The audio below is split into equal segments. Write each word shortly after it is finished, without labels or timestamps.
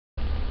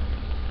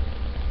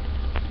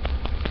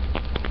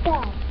So,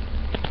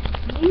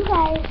 you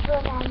guys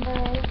remember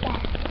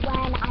that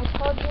when I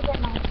told you that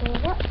my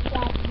favorite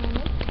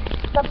webkinz,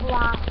 the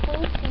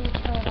blossem sea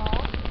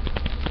turtle,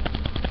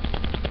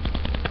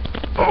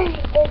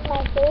 is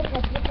my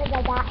favorite because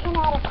I got him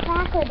at a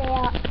Cracker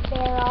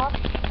Barrel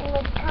in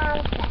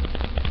Wisconsin,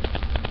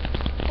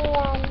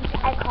 and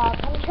I called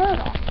him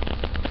Turtle.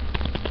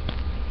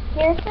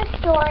 Here's the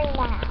story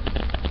now.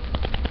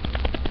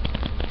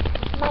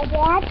 My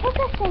dad took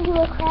us into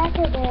a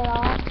Cracker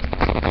Barrel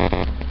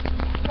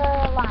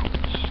for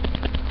lunch.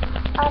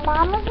 Our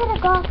mom was at a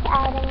golf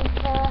outing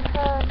for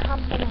her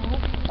company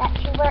that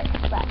she works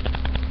with.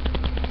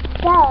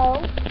 So,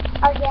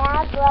 our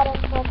dad let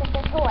us look at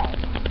the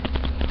toys.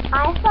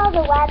 I saw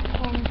the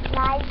webkinz, and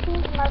I'd seen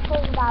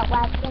commercials about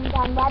webkinz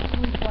on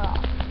Webkinz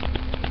World.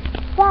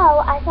 So,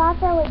 I thought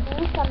there would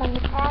be some in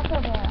the Cracker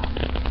Barrel.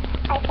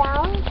 I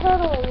found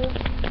Turtle,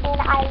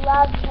 and I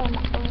loved him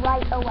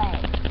right away.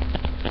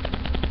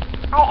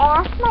 I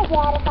asked my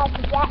dad if I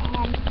could get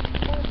him,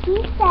 and he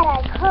said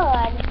I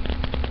could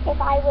if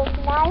I was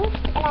nice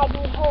and I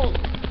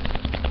behaved.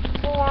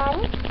 And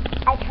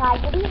I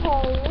tried to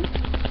behave,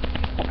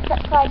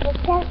 except for I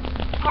just kept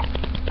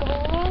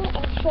screaming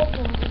and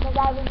shaking because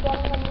I was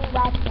getting a new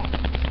webkinz.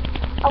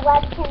 A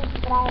webkinz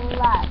that I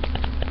loved.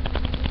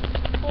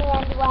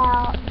 And,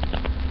 well,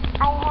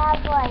 I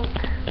have like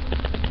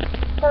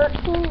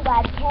 13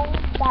 webkinz,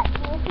 but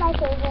he's my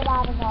favorite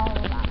out of all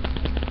of them.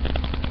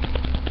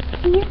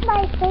 He's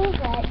my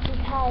favorite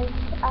because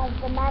of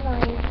the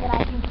memories that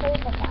I can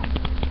save with him.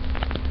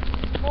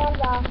 And,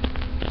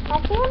 my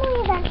family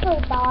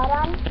eventually bought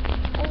him,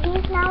 and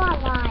he's now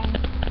online.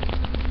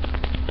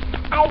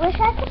 I wish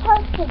I could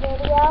post a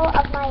video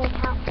of my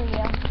account for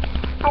you.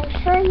 I'm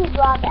sure you'd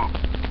love it.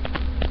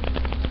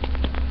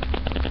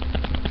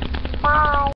 Bye.